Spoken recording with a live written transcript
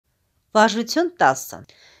Վարժություն 10.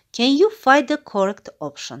 Can you find the correct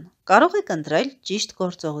option? Կարող եք ընտրել ճիշտ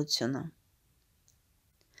գործողությունը.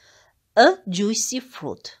 A juicy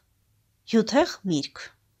fruit. Հյութեղ միրգ.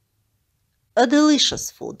 A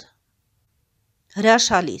delicious food.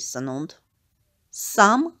 Հրաշալի սնունդ.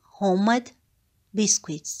 Some homemade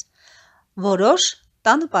biscuits. Որոշ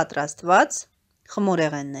տանը պատրաստված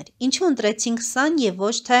խմորեղեններ. Ինչու ընտրեցինք սան և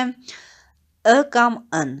ոչ թե a կամ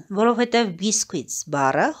n, որովհետև biscuits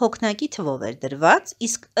բառը հոգնակի թվով էր դրված,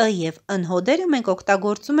 իսկ a և n հոդերը մենք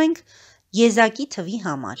օգտագործում ենք եզակի թվի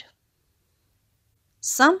համար.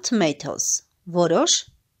 Some tomatoes. Որոշ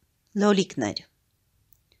լոլիկներ.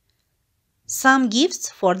 Some gifts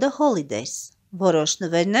for the holidays. Որոշ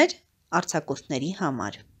նվերներ արձակուրդների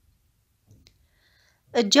համար.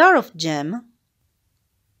 A jar of jam.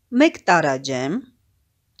 Մեկ տարաջեմ.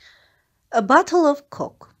 A bottle of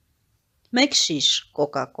Coke. Մեկ շիշ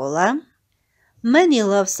կոկա-կոլա. Many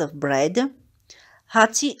loaves of bread.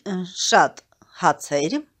 Շատ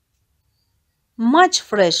հացեր. Much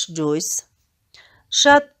fresh juice.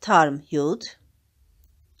 Շատ թարմ հյութ.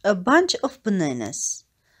 A bunch of bananas.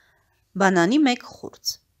 Բանանի մեկ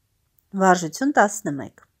խուրձ. Վարժություն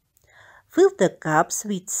 11. Fill the cups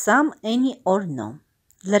with some, any or no.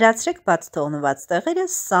 Լրացրեք բաց թողնված տեղերը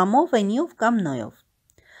some-ով, any-ով կամ no-ով.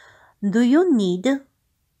 Do you need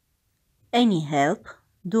any help?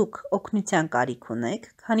 Դուք օգնության կարիք ունեք,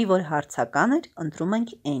 քանի որ հարցական էր, ընտրում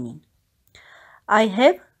ենք any. I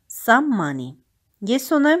have some money.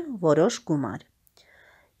 Ես ունեմ որոշ գումար.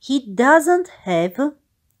 He doesn't have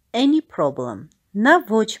any problem. Նա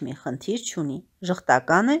ոչ մի խնդիր չունի.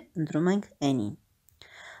 Ժխտական է, ընտրում ենք any.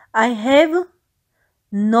 I have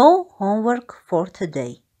no homework for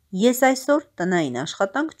today. Ես այսօր տնային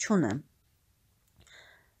աշխատանք չունեմ.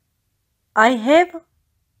 I have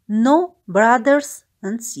no brothers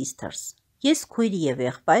and sisters. Ես քույր և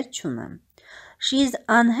եղբայր չունեմ. She is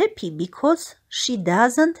unhappy because she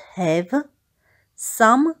doesn't have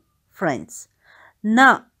some friends.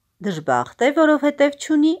 Նա դժբախտ է, որովհետև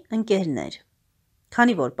չունի ընկերներ.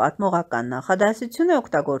 Քանի որ պատմողական նախադասություն է,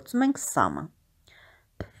 օգտագործում ենք some-ը.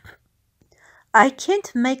 I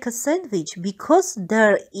can't make a sandwich because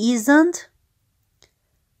there isn't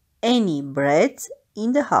any bread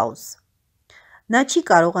in the house. Նա չի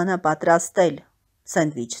կարողանա պատրաստել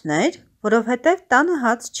սենդվիչներ, որովհետև տանը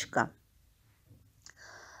հաց չկա.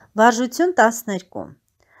 Վարժություն 12.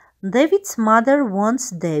 David's mother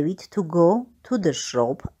wants David to go to the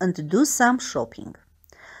shop and do some shopping.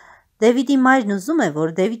 Դեվիդի մայրն ուզում է,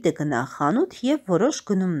 որ Դեվիդը գնա խանութ և որոշ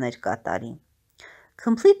գնումներ կատարի.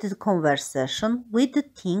 Complete the conversation with the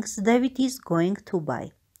things David is going to buy.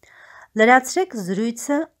 Լրացրեք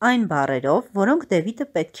զրույցը այն բառերով, որոնք Դեվիդը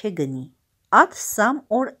պետք է գնի. Add some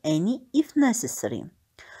or any if necessary.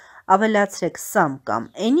 Ավելացրեք some կամ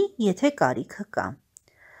any, եթե կարիքը կա.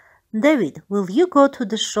 David, will you go to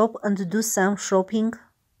the shop and do some shopping?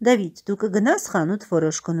 David, դու կգնաս խանութ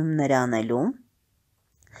որոշ գնումներ անելու?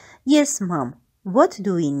 Yes, mom. What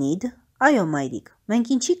do we need? Այո, մայրիկ,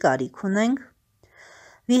 մենք ինչի կարիք ունենք?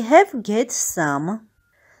 We have get some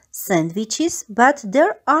sandwiches, but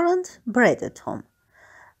there aren't bread at home.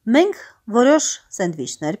 Մենք որոշ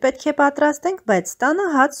սենդվիչներ պետք է պատրաստենք, բայց տանը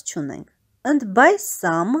հաց չունենք. And buy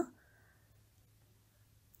some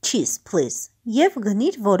cheese, please. Եվ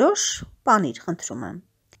գնիր որոշ պանիր, խնդրում եմ.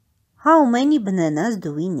 How many bananas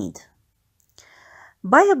do we need?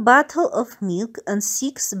 Buy a bottle of milk and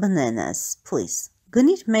 6 bananas, please.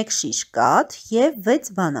 Գնիր մեկ շիշ կաթ և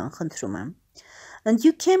 6 բանան, խնդրում եմ. And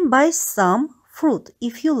you can buy some fruit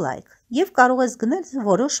if you like. Եվ կարող ես գնել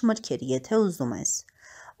որոշ մրգեր, եթե ուզում ես.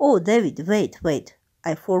 Oh, David, wait.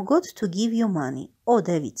 I forgot to give you money. Oh,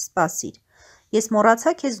 David, սպասիր. Ես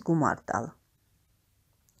մոռացա քեզ գումար տալ.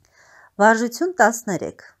 Վարժություն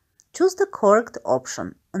 13. Choose the correct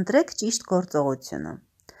option. Ընտրեք ճիշտ գործողությունը.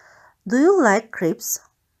 Do you like crepes?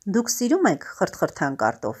 Դուք սիրում եք խրթխրթան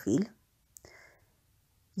կարտոֆիլ?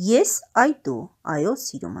 Yes, I do. Այո,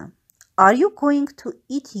 սիրում եմ. Are you going to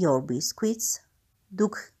eat your biscuits?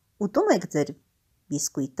 Դուք ուտում եք ձեր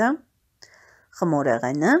բիսկույտը?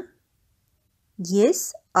 Խմորեղենը?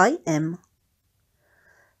 Yes, I am.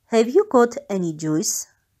 Have you got any juice?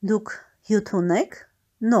 Դուք հյութ ունեք?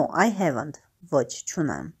 No, I haven't. Ոչ,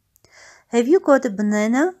 չունեմ. Have you got a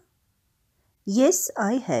banana? Yes,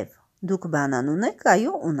 I have. Դուք բանան ունեք?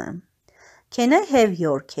 Այո, ունեմ. Can I have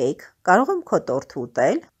your cake? Կարող եմ քո տորթը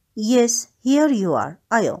ուտել? Yes, here you are.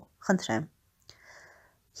 Այո, խնդրեմ.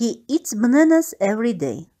 He eats bananas every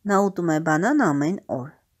day. Նա ուտում է բանան ամեն օր.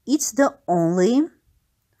 It's the only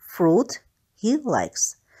fruit he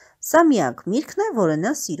likes. Սա միակ միրգն է, որը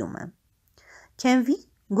նա սիրում է. Can we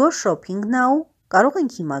go shopping now? Կարող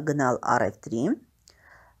ենք հիմա գնալ առևտրի։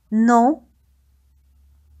 No,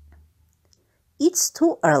 it's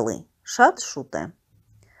too early. Շատ շուտ է։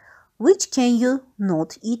 Which can you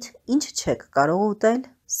not eat? Ինչ չեք կարող ուտել?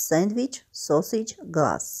 Sandwich, sausage,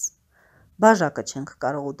 glass. Բաժակը չենք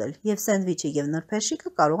կարող ուտել, եւ սենդվիչը եւ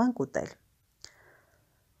նրբերշիկը կարող ենք ուտել։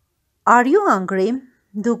 Are you hungry?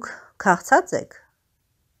 Դուք քաղցած եք?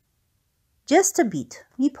 Just a bit.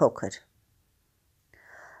 Մի փոքր։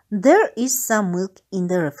 There is some milk in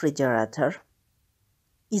the refrigerator.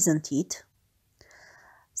 Isn't it?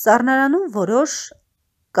 Սառնարանում որոշ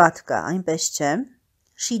կաթ կա, այնպես չէ։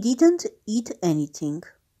 She didn't eat anything.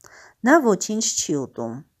 Նա ոչինչ չի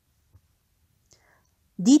ուտում։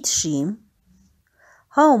 Did she?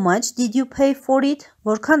 How much did you pay for it?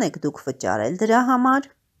 Որքան եք դուք վճարել դրա համար?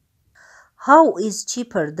 How is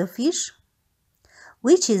cheaper the fish?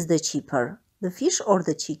 Which is the cheaper? The fish or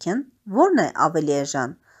the chicken? Որն է ավելի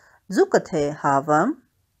էժան? Ձուկը թե հավը?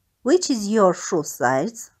 Which is your shoe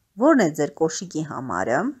size? Որն է ձեր կոշիկի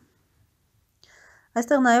համարը?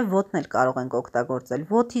 Այստեղ նաև what-ն էլ կարող ենք օգտագործել։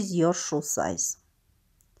 What is your shoe size?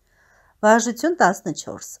 Վարժություն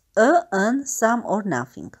 14. A, an, some or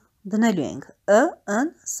nothing. Դնելու ենք a,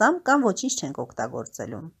 an, some կամ ոչինչ չենք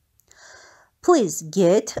օգտագործելու։ Please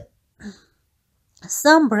get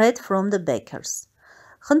some bread from the baker's.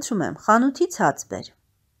 Խնդրում եմ, խանութից հաց բեր։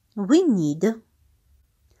 We need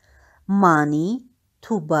money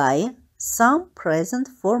to buy some present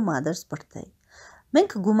for mother's birthday.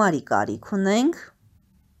 Մենք գումարի կարիք ունենք,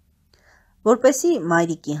 որպեսզի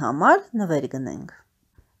մայրիկի համար նվեր գնենք։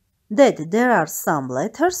 Dad, there are some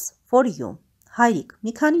letters for you. Հայրիկ,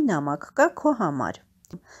 մի քանի նամակ կա քո համար։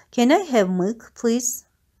 Can I have milk, please?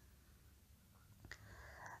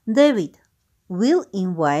 David will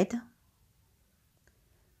invite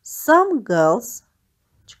some girls.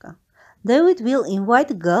 David will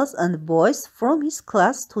invite girls and boys from his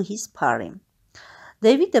class to his party.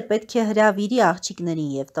 David-ը պետք է հրավիրի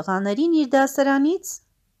աղջիկներին և տղաներին իր դասարանից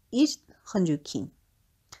իր խնջույքին։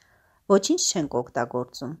 Ոչինչ չենք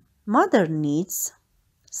օգտագործում։ Mother needs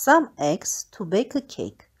some eggs to bake a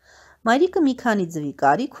cake. Մայրիկը մի քանի ձվի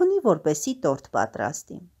կարիք ունի, որպեսզի տորտ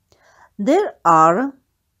պատրաստի։ There are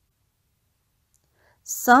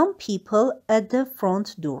some people at the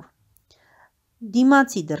front door.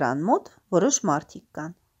 Դիմացի դռան մոտ որոշ մարդիկ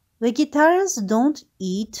կան։ Vegetarians don't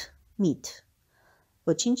eat meat.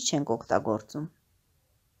 Ոչինչ չենք օգտագործում։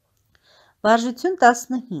 Վարժություն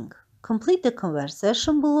 15. Complete the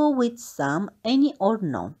conversation below with some, any or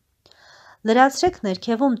no. Լրացրեք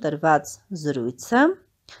ներքևում տրված զրույցը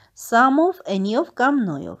some-ով, any-ով կամ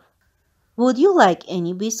no-ով։ Would you like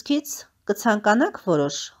any biscuits? Կցանկանաք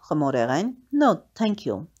որոշ խմորեղեն? No, thank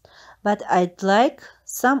you. But I'd like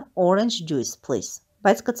some orange juice, please.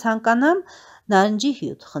 Բայց կցանկանամ նարնջի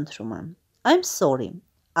հյութ, խնդրում եմ։ I'm sorry.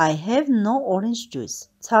 I have no orange juice.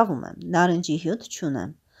 Ցավում եմ, նարնջի հյութ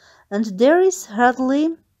չունեմ։ And there is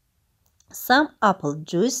hardly some apple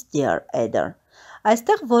juice there either.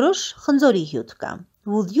 Այստեղ որոշ խնձորի հյութ կա։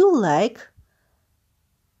 Would you like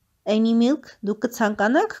any milk? Դուք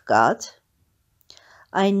կցանկանաք կաթ?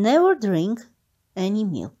 I never drink any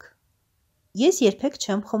milk. Ես երբեք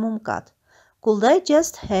չեմ խմում կաթ։ Could I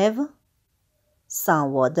just have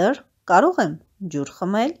some water? Կարող եմ ջուր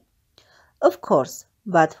խմել? Of course,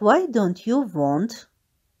 but why don't you want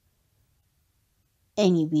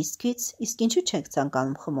any biscuits? Իսկ ինչու չեք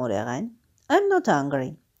ցանկանում խմորեղեն? I'm not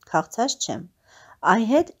hungry. Քաղցած չեմ։ I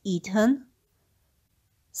had eaten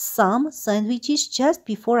some sandwiches just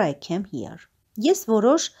before I came here. Ես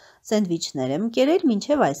որոշ սենդվիչներ եմ կերել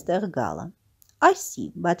մինչև այստեղ գալը։ I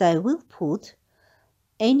see, but I will put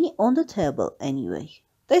any on the table anyway.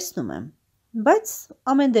 Տեսնում եմ, բայց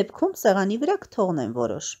ամեն դեպքում սեղանի վրա կթողնեմ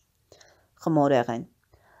որոշ խմորեղեն։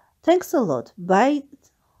 Thanks a lot,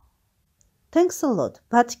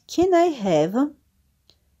 but can I have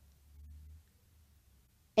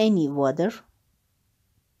any water?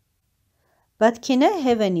 But can I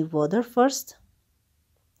have any water first?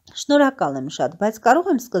 Շնորհակալ եմ շատ, բայց կարող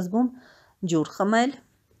եմ սկզբում ջուր խմել։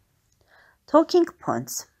 Talking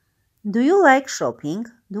points. Do you like shopping?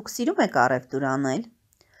 Դուք սիրում եք առևտուր անել?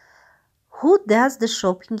 Who does the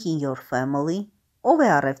shopping in your family? Ով է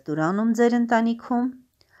առևտուր անում ձեր ընտանիքում?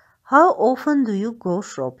 How often do you go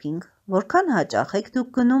shopping? Որքան հաճախ եք դուք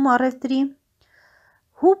գնում առևտրի?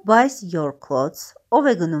 Who buys your clothes? Ով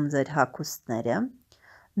է գնում ձեր հագուստները?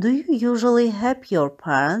 Do you usually help your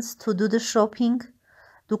parents to do the shopping?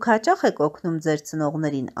 Դուք հաճախ եք օգնում ձեր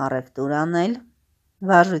ծնողներին առևտուր անել։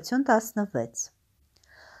 Վարժություն 16.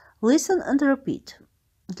 Listen and repeat.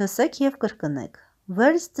 Լսեք և կրկնեք.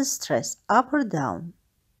 Where is the stress, up or down?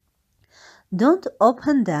 Don't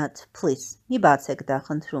open that, please. Մի բացեք դա,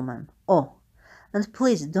 խնդրում եմ. Oh, and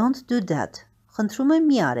please don't do that. Խնդրում եմ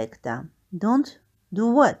մի արեք դա. Don't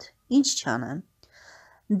do what? Ինչ չանեմ.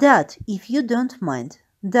 That, if you don't mind.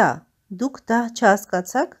 Դա, դուք դա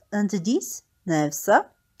չհասկացաք, and this, նաև սա.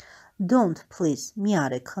 Don't, please. Մի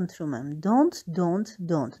արեք, խնդրում եմ.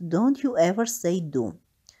 Don't you ever say do.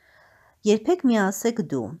 Երբեք մի ասեք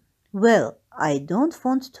դու. Well, I don't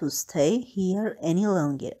want to stay here any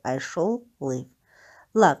longer. I shall leave.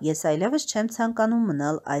 Լավ, ես այլևս չեմ ցանկանում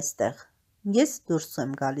մնալ այստեղ. Ես դուրս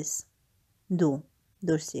եմ գալիս. Դու,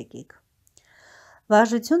 դուրս եկեք.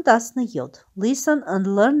 Վարժություն 17. Listen and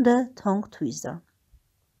learn the tongue twister.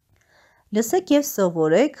 Լսեք և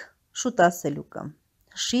սովորեք շուտ ասելուկը.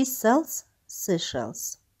 She sells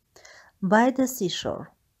seashells by the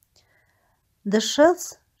seashore. The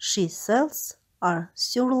shells she sells are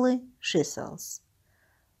surely she sells.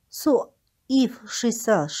 So if she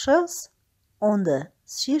sells shells on the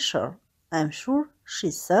seashore, I'm sure she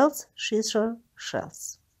sells seashore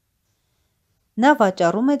shells. Նա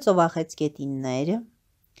վաճառում է ծովախեցգետիններ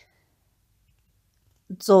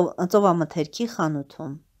ծովամթերքի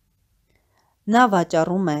խանութում. Նա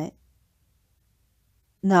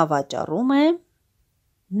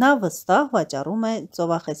վստահ վաճառում է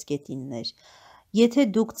ծովախեցգետիններ. Եթե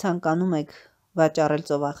դուք ցանկանում եք վաճառել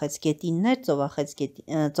ծովախեցգետիններ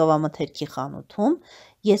ծովամթերքի խանութում,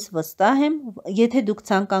 ես վստահ եմ, եթե դուք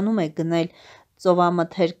ցանկանում եք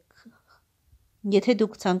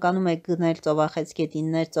գնել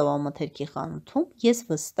ծովախեցգետիններ ծովամթերքի խանութում, ես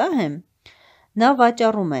վստահ եմ, նա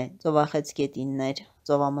վաճառում է ծովախեցգետիններ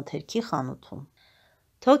ծովամթերքի խանութում.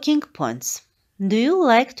 Talking points. Do you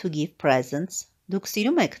like to give presents? Դուք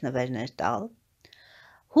սիրում եք նվերներ տալ?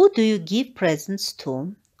 Who do you give presents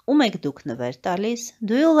to? Ում եք դուք նվեր տալիս?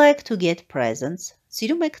 Do you like to get presents?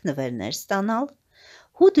 Սիրում եք նվերներ ստանալ?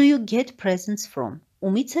 Who do you get presents from?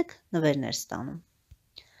 Ումից եք նվերներ ստանում?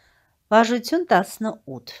 Վարժություն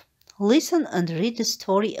 18. Listen and read a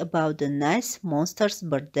story about the nice monster's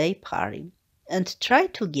birthday party and try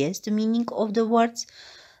to guess the meaning of the words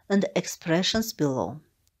and expressions below.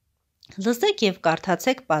 Լսեք և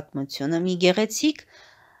կարդացեք պատմությունը մի գեղեցիկ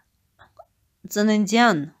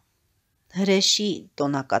ծննդյան հրեշի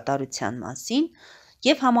տոնակատարության մասին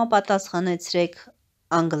և համապատասխանեցրեք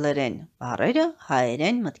անգլերեն բառերը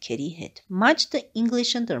հայերեն մտքերի հետ. Match the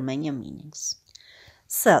English and Armenian meanings.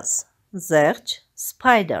 Cells, զեղչ,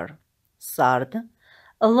 spider, սարդ,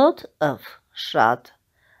 a lot of, շատ,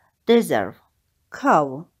 deserve,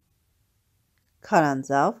 cow,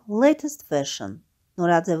 քարանձավ, latest fashion,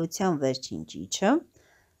 նորաձևության վերջին ճիչը,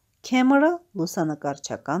 camera,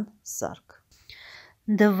 լուսանկարչական սարք.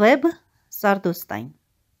 The web, սարդոստայն.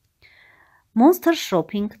 Monster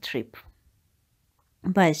shopping trip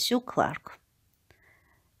by Sue Clark.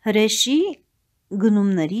 Հրեշի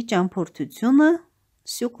գնումների ճամփորդությունը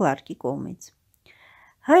Sue Clark-ի կողմից.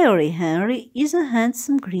 Harry Henry is a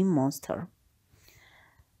handsome green monster.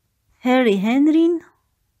 Harry Henry-ն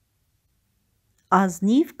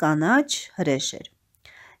ազնիվ կանաչ հրեշ էր.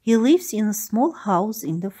 He lives in a small house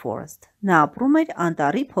in the forest. Նա ապրում էր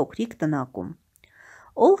անտառի փոքրիկ տնակում.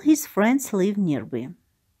 All his friends live nearby.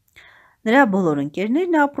 Նրա բոլոր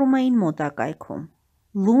ընկերներն ապրում էին մոտակայքում.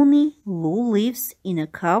 Looney Lou lives in a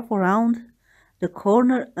cave around the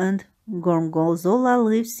corner and Gorgonzola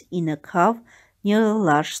lives in a cave near a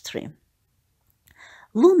large tree.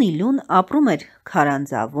 Looney Lou-ն ապրում էր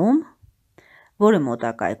քարանձավում, որը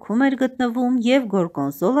մոտակայքում էր գտնվում, և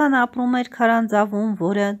Գորգոնզոլան ապրում էր քարանձավում,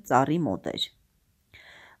 որը ծառի մոտ էր.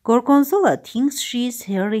 Gorgonzola thinks she is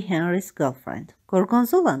Harry Henry's girlfriend.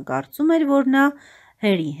 Գորգոնզոլան կարծում էր, որ նա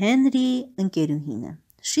Harry Henry-ի ընկերուհին է.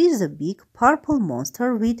 She is a big purple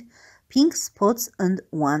monster with pink spots and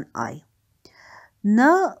one eye.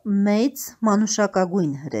 Նա մեծ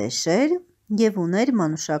մանուշակագույն հրեշ էր և ուներ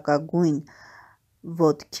մանուշակագույն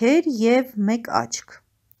ոտքեր և մեկ աչք.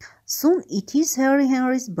 Soon it is Harry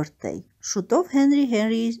Henry's birthday. Շուտով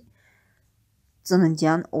Henry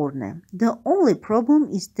ծննդյան օրն է. The only problem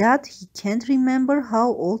is that he can't remember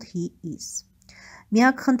how old he is.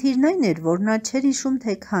 Միակ խնդիրն այն էր, որ նա չէր հիշում,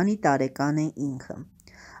 թե քանի տարեկան է ինքը.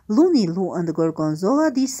 Looney Lou and Gorgonzola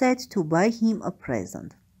decide to buy him a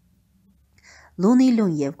present. Looney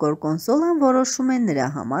Lou-ն և Gorgonzola-ն որոշում են նրա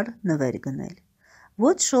համար նվեր գնել.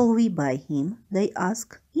 What shall we buy him? They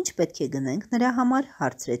ask. Ինչ պետք է գնենք նրա համար,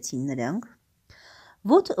 հարցրեցին նրանք.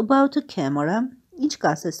 What about a camera? Ինչ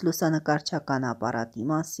կասես լուսանկարչական ապարատի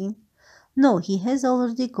մասին? No, he has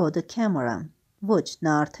already got a camera. Ոչ,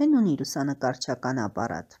 նա արդեն ունի լուսանկարչական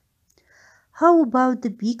ապարատ. How about the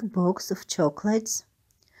big box of chocolates?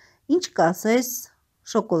 Ինչ կասես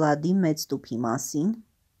շոկոլադի մեծ տուփի մասին?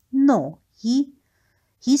 No,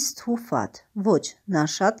 He's too fat. Ոչ, նա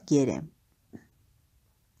շատ գեր է։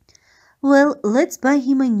 Well, let's buy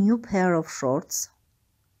him a new pair of shorts.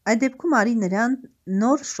 Այդ դեպքում արի նրան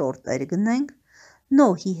նոր շորտեր գնենք։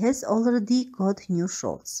 No, he has already got new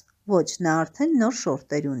shorts. Ոչ, նա արդեն նոր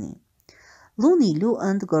շորտեր ունի։ Looney Lou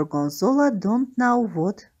and Gorgonzola don't know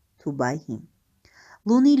what to buy him.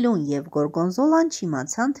 Looney Lou-ն և Gorgonzola-ն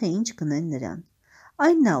չիմացան, թե ինչ գնեն նրան։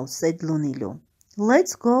 I know, said Looney Lou.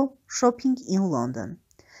 Let's go shopping in London.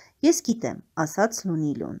 Ես գիտեմ, ասաց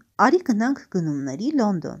Looney Lou-ն։ Արի գնանք գնումների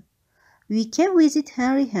Լոնդոն։ We can visit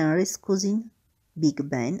Henry's cousin Big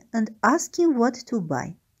Ben and ask him what to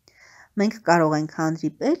buy. Մենք կարող ենք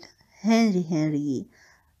հանդիպել Henryի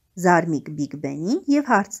զարմիկ Big Ben-ին և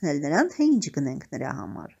հարցնել նրան, թե ինչ գնենք նրա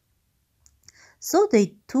համար։ So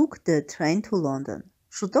they took the train to London.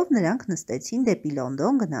 Շուտով նրանք նստեցին դեպի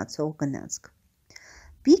Լոնդոն գնացող գնացք։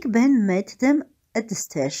 Big Ben met them at the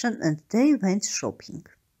station and they went shopping.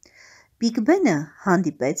 Big Ben-ը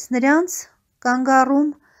հանդիպեց նրանց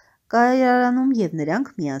կանգառում կայարանում և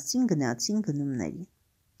նրանք միասին գնացին գնումների։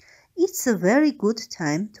 It's a very good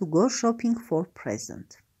time to go shopping for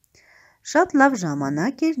present. Շատ լավ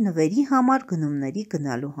ժամանակ էր նվերի համար գնումների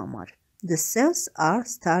գնալու համար։ The sales are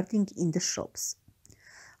starting in the shops.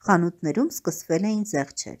 Խանութներում սկսվել էին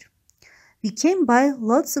զեղչեր։ We can buy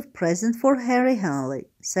lots of presents for Henry,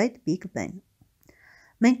 said Big Ben.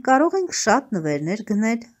 Մենք կարող ենք շատ նվերներ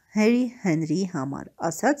գնել Henry-ի համար,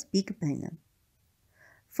 ասաց Big Ben-ը։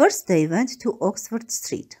 First they went to Oxford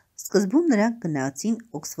Street. Սկզբում նրանք գնացին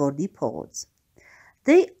Օքսֆորդի փողոց։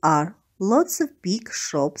 There are lots of big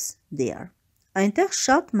shops there. Այնտեղ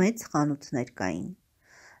շատ մեծ խանութներ կային։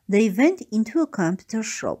 They went into a computer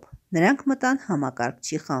shop. Նրանք մտան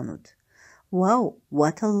համակարգչի խանութ։ Wow,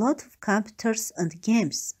 what a lot of computers and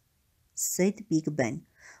games, said Big Ben,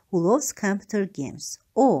 who loves computer games.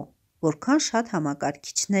 Oh, որքան շատ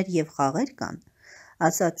համակարգիչներ և խաղեր կան,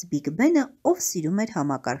 ասաց Big Ben-ը, ով սիրում էր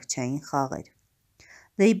համակարգչային խաղեր։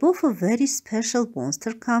 They bought a very special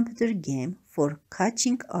monster computer game for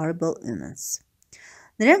catching horrible humans.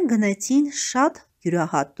 Նրանք գնեցին շատ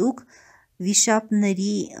յուրահատուկ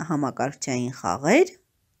վիշապների համակարգչային խաղեր,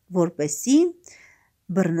 որպեսզի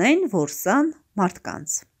բռնեն որսան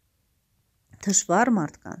մարդկանց, թշվառ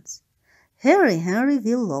մարդկանց։ Henry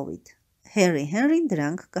will love it. Henry-ն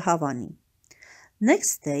դրանք կհավանի։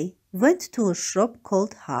 Next day went to a shop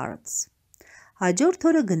called Harrods. Հաջորդ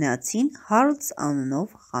օրը գնացին Harrods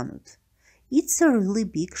անունով խանութ։ It's a really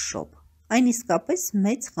big shop. Այն իսկապես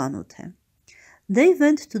մեծ խանութ է։ They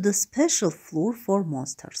went to the special floor for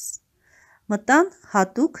monsters. Մտան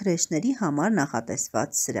հատուկ հրեշների համար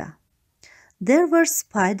նախատեսված սրահ։ There were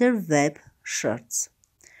spider web shirts.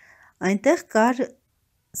 Այնտեղ կար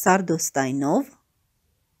սարդոստայնով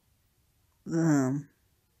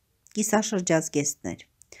կիսաշրջազգեստներ։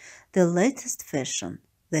 The latest fashion.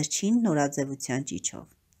 Վերջին նորաձևության ճիչով։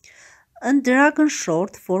 And dragon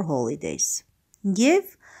short for holidays.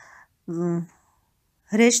 Եվ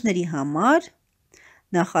հրեշների համար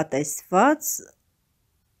նախատեսված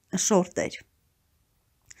շորտեր։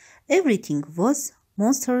 Everything was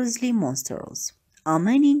monstrously monstrous.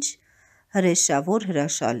 Ամեն ինչ հրեշավոր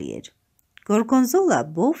հրաշալի էր։ Gorgonzola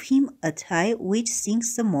bought him a tie which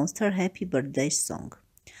sings the monster happy birthday song.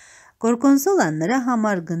 Gorgonzola-ն նրա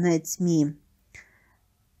համար գնեց մի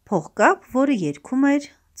փողկապ, որը երգում էր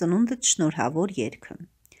ծնունդդ շնորհավոր երգը։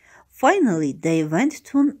 Finally, they went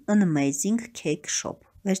to an amazing cake shop.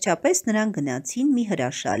 Վերջապես նրանք գնացին մի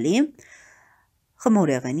հրաշալի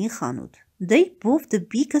խմորեղենի խանութ։ They bought the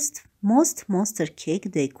biggest, most monster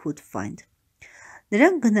cake they could find.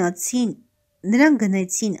 Նրանք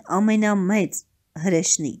գնեցին ամենամեծ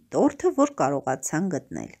հրեշնի տորթը, որ կարողացան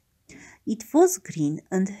գտնել։ It was green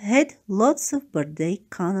and had lots of birthday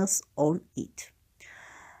candles on it.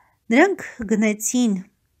 Նրանք գնեցին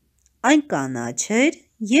այն կանաչ էր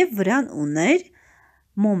և վրան ուներ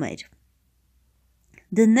մոմեր։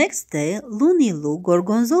 The next day, Looney Lou,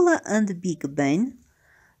 Gorgonzola and Big Ben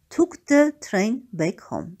took the train back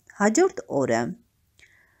home. Հաջորդ օրը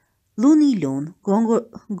Looney Lou-ն,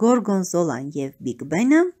 Gorgonzola-ն և Big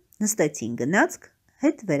Ben-ը նստեցին գնացք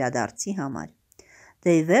հետ վերադարձի համար։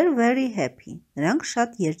 They were very happy. Նրանք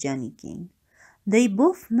շատ երջանիկ էին։ They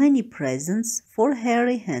bought many presents for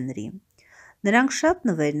Henry. Նրանք շատ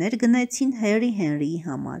նվերներ գնեցին Henry-ի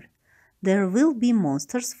համար։ There will be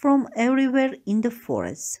monsters from everywhere in the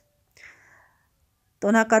forest.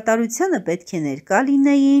 Տոնակատարությանը պետք է ներկա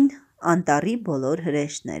լինեին անտառի բոլոր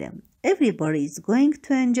հրեշները։ Everybody is going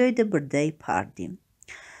to enjoy the birthday party.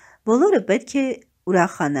 Բոլորը պետք է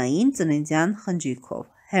ուրախանային ծննդյան խնջույքով։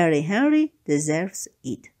 Henry deserves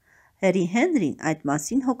it. Henry-ն այդ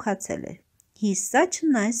մասին հոգացել էր։ He's such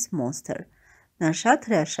a nice monster. Նա շատ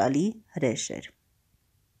հրաշալի հրեշ էր։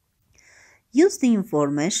 Use the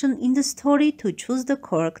information in the story to choose the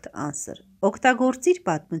correct answer. Օգտագործիր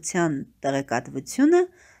պատմության տեղեկատվությունը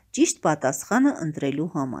ճիշտ պատասխանը ընտրելու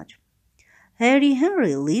համար։ Harry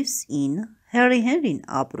Henry lives in. Harry Henry-ն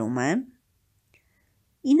ապրում է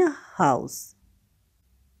in a house.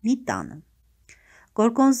 Մի տանը։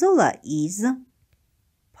 Gorgonzola is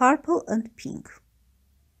purple and pink.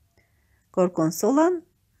 Gorgonzola-ն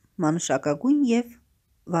մանուշակագույն և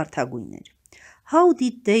վարդագույն էր։ How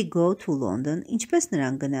did they go to London? Ինչպես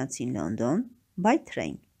նրանք գնացին Լոնդոն? By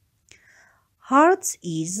train. Harrods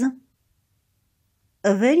is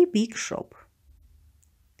a very big shop.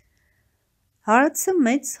 Harrods-ը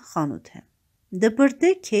մեծ խանութ է։ The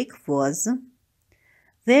birthday cake was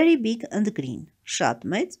very big and green. Շատ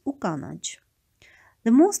մեծ ու կանաչ։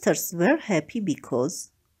 The monsters were happy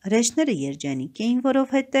because հրեշները երջանիկ էին,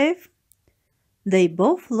 որովհետև they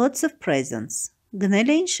bought lots of presents.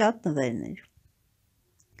 Գնել էին շատ նվերներ։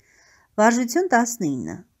 Վարժություն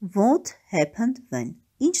 19. What happened when?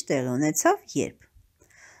 Ինչ տեղի ունեցավ երբ?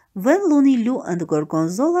 When Looney Lou and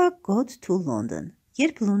Gorgonzola got to London.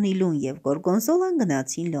 Երբ Looney Lou-ն և Gorgonzola-ն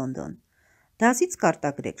գնացին Լոնդոն։ Դասից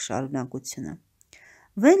կարտագրեք շարունակությունը։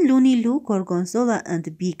 When Looney Lou, Gorgonzola and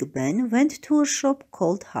Big Ben went to a shop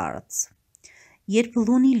called Harrods. Երբ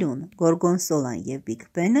Looney Lou-ն, Gorgonzola-ն և Big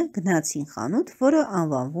Ben-ը գնացին խանութ, որը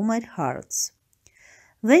անվանվում էր Harrods.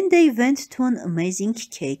 When they went to an amazing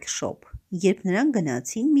cake shop. Երբ նրանք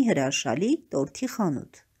գնացին մի հրաշալի տորթի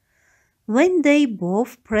խանութ։ When they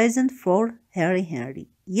bought present for Harry Henry.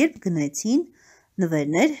 Երբ գնեցին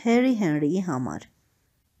նվերներ Harry Henry-ի համար։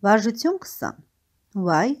 Վարժություն 20.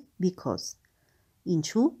 Why? Because.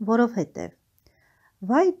 Ինչու? Որովհետև։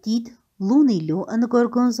 Why did Looney Lou and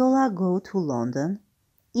Gorgonzola go to London?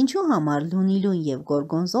 Ինչու համար Looney Lou-ն և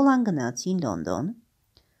Gorgonzola-ն գնացին Լոնդոն։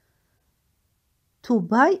 To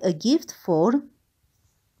buy a gift for.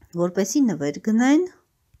 Որպեսի նվեր գնեն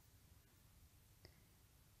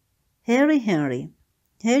Harry Henry.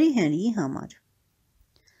 Harry Henry-ի համար։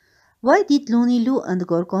 Why did Looney Lou and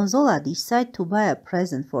Gorgonzola decide to buy a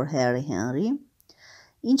present for Harry Henry?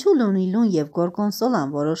 Ինչու Looney Lou-ն և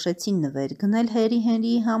Gorgonzola-ն որոշեցին նվեր գնել Harry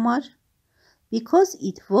Henry-ի համար? Because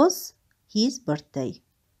it was his birthday.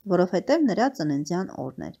 Որովհետև նրա ծննդյան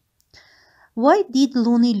օրն էր։ Why did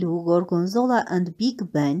Looney Lou, Gorgonzola and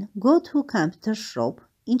Big Ben go to computer shop?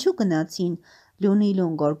 Ինչու գնացին Looney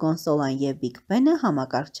Lou-ն, Gorgonzola-ն և Big Ben-ը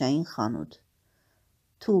համակարգչային խանութ։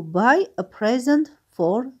 To buy a present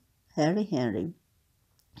for Harry Henry.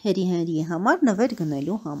 Harry Henry-ի համար նվեր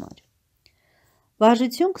գնելու համար։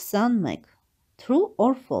 Վարժություն 21. True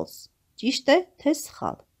or false. Ճիշտ է, թե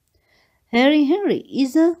սխալ։ Harry Henry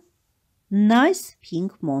is a nice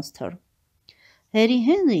pink monster. Harry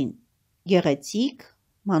Henry-ն գեղեցիկ,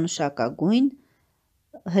 մանուշակագույն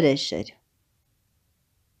հրեշ էր։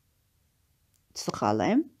 Սխալ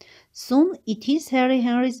է։ Soon it is Harry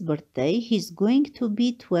Henry's birthday. He's going to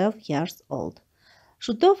be 12 years old.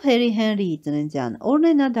 Շուտով Harry Henry-ի ծննդյան օրն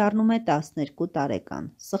է, նա դառնում է 12 տարեկան։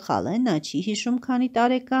 Սխալ է, նա չի հիշում քանի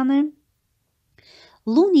տարեկան է։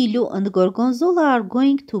 Looney Lou and Gorgonzola are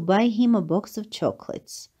going to buy him a box of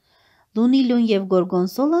chocolates. Looney Lou-ն և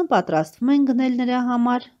Gorgonzola-ն պատրաստվում են գնել նրա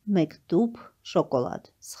համար մեկ տուփ շոկոլադ։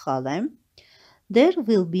 Սխալ է։ There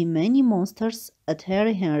will be many monsters at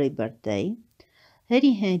Harry Henry's birthday.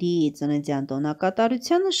 Harry Henry-ի ծննդյան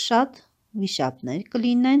տոնակատարությանը շատ վիշապներ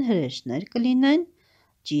կլինեն, հրեշներ կլինեն։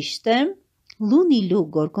 Ճիշտ է։ Looney Lou,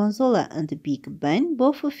 Gorgonzola and Big Ben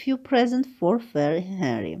bought a few presents for Harry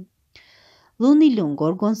Henry. Looney Lou-ն,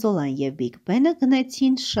 Gorgonzola-ն և Big Ben-ը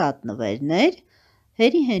գնեցին շատ նվերներ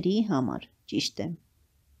Harry Henry-ի համար։ Ճիշտ է։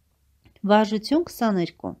 Վարժություն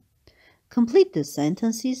 22. Complete the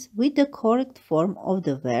sentences with the correct form of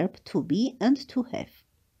the verb to be and to have.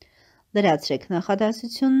 Լրացրեք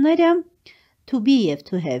նախադասությունները to be և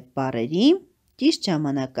to have բառերի ճիշտ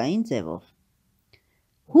ժամանակային ձևով։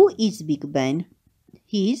 Who is Big Ben?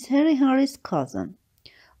 He is Harry Henry's cousin.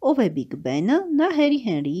 Ով է Big Ben-ը? Նա Harry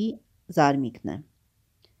Henry-ի զարմիկն է։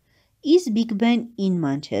 Is Big Ben in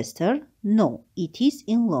Manchester? No, it is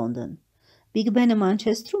in London. Big Ben-ը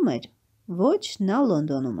Մանչեստրում էր։ Ոչ, նա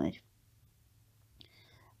Լոնդոնում էր։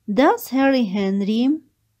 Does Harry Henry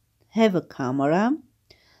have a camera?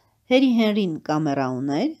 Harry Henry-ն կամերա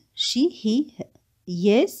ուներ։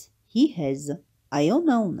 Yes, he has. Այո,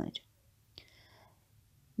 նա ուներ։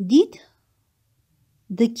 Did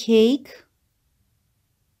the cake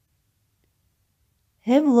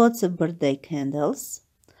have lots of birthday candles?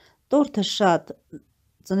 Տորթը շատ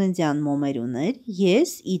ծննդյան մոմեր ուներ։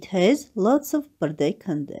 Yes, it has lots of birthday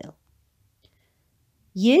candles.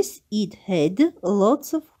 Yes, it had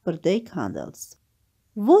lots of birthday candles.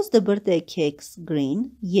 Was the birthday cake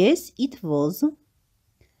green? Yes, it was.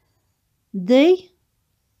 They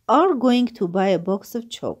are going to buy a box of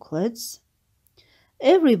chocolates.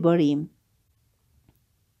 Everybody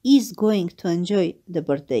is going to enjoy the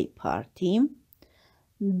birthday party.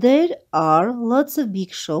 There are lots of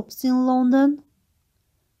big shops in London.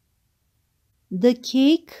 The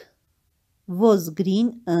cake was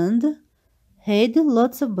green and had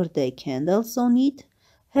lots of birthday candles on it.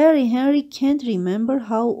 Henry can't remember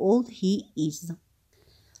how old he is.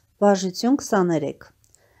 Վարժություն 23.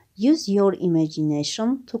 Use your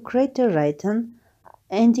imagination to create a written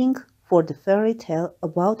ending for the fairy tale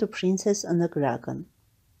about a princess and a dragon.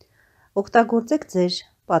 Օգտագործեք ձեր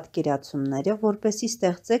պատկերացումները, որպեսզի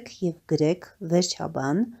ստեղծեք և գրեք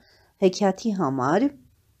վերջաբան հեքիաթի համար,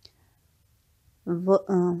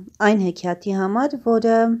 այն հեքիաթի համար,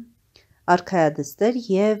 որը արքայադստեր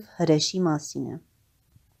և հրեշի մասին է։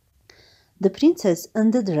 The Princess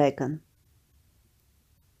and the Dragon.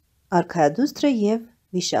 Արքայադուստրը և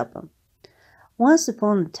վիշապը. Once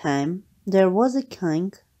upon a time, there was a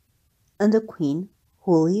king and a queen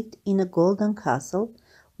who lived in a golden castle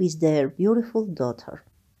with their beautiful daughter.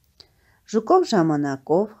 Ժուկով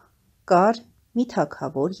ժամանակով կար մի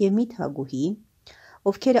թագավոր և մի թագուհի,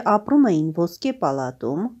 ովքեր ապրում էին ոսկե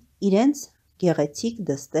պալատում իրենց գեղեցիկ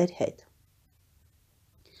դստեր հետ։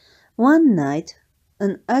 One night,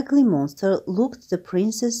 an ugly monster looked the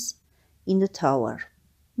princess in the tower.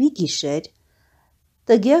 Մի գիշեր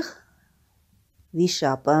տգեղ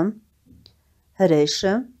վիշապը,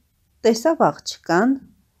 հրեշը, տեսավ աղջկան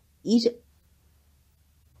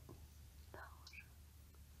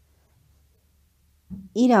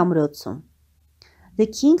իր ամրոցում։ The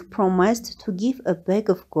king promised to give a bag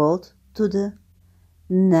of gold to the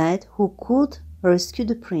knight who could rescue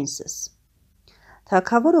the princess.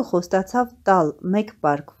 Թագավորը խոստացավ տալ մեկ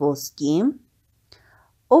պարկ ոսկի,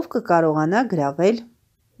 ով կկարողանա գրավել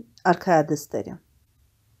արքայադստերը։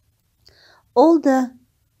 All the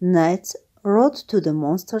knights rode to the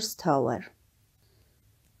monster's tower.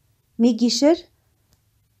 Մի գիշեր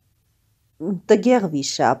տգեղ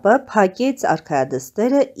վիշապը փակեց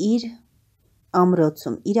արքայադստերը իր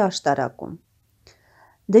ամրոցում, իր աշտարակում։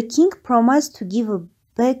 The king promised to give a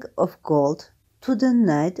bag of gold to the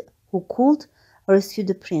knight who could rescue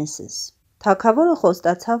the princess. Թագավորը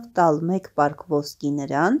խոստացավ տալ մեկ պարկ ոսկի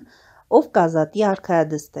նրան, ով կազատի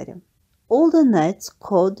արքայադստերը։ All the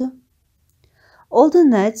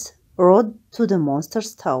knights rode to the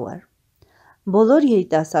monster's tower. Բոլոր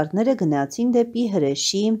երիտասարդները գնացին դեպի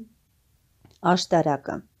հրեշի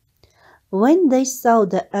աշտարակը։ When they saw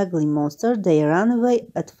the ugly monster, they ran away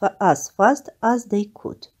as fast as they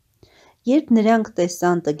could. Երբ նրանք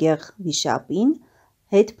տեսան տգեղ վիշապին,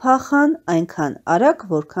 հետ փախան այնքան արագ,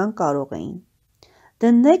 որքան կարող էին։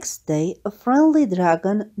 The next day, a friendly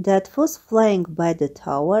dragon that was flying by the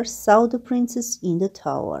tower saw the princess in the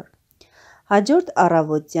tower. Հաջորդ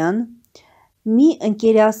առավոտյան մի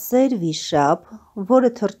ընկերասեր վիշապ, որը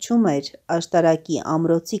թռչում էր աշտարակի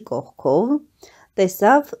ամրոցի կողքով,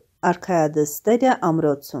 տեսավ արքայադստերը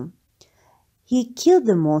ամրոցում։ He killed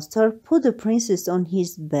the monster, put the princess on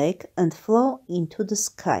his back and flew into the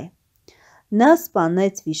sky. Նա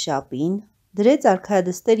սպանեց վիշապին, դրեց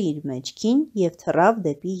արքայադստերը իր մեջքին և թռավ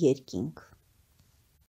դեպի երկինք։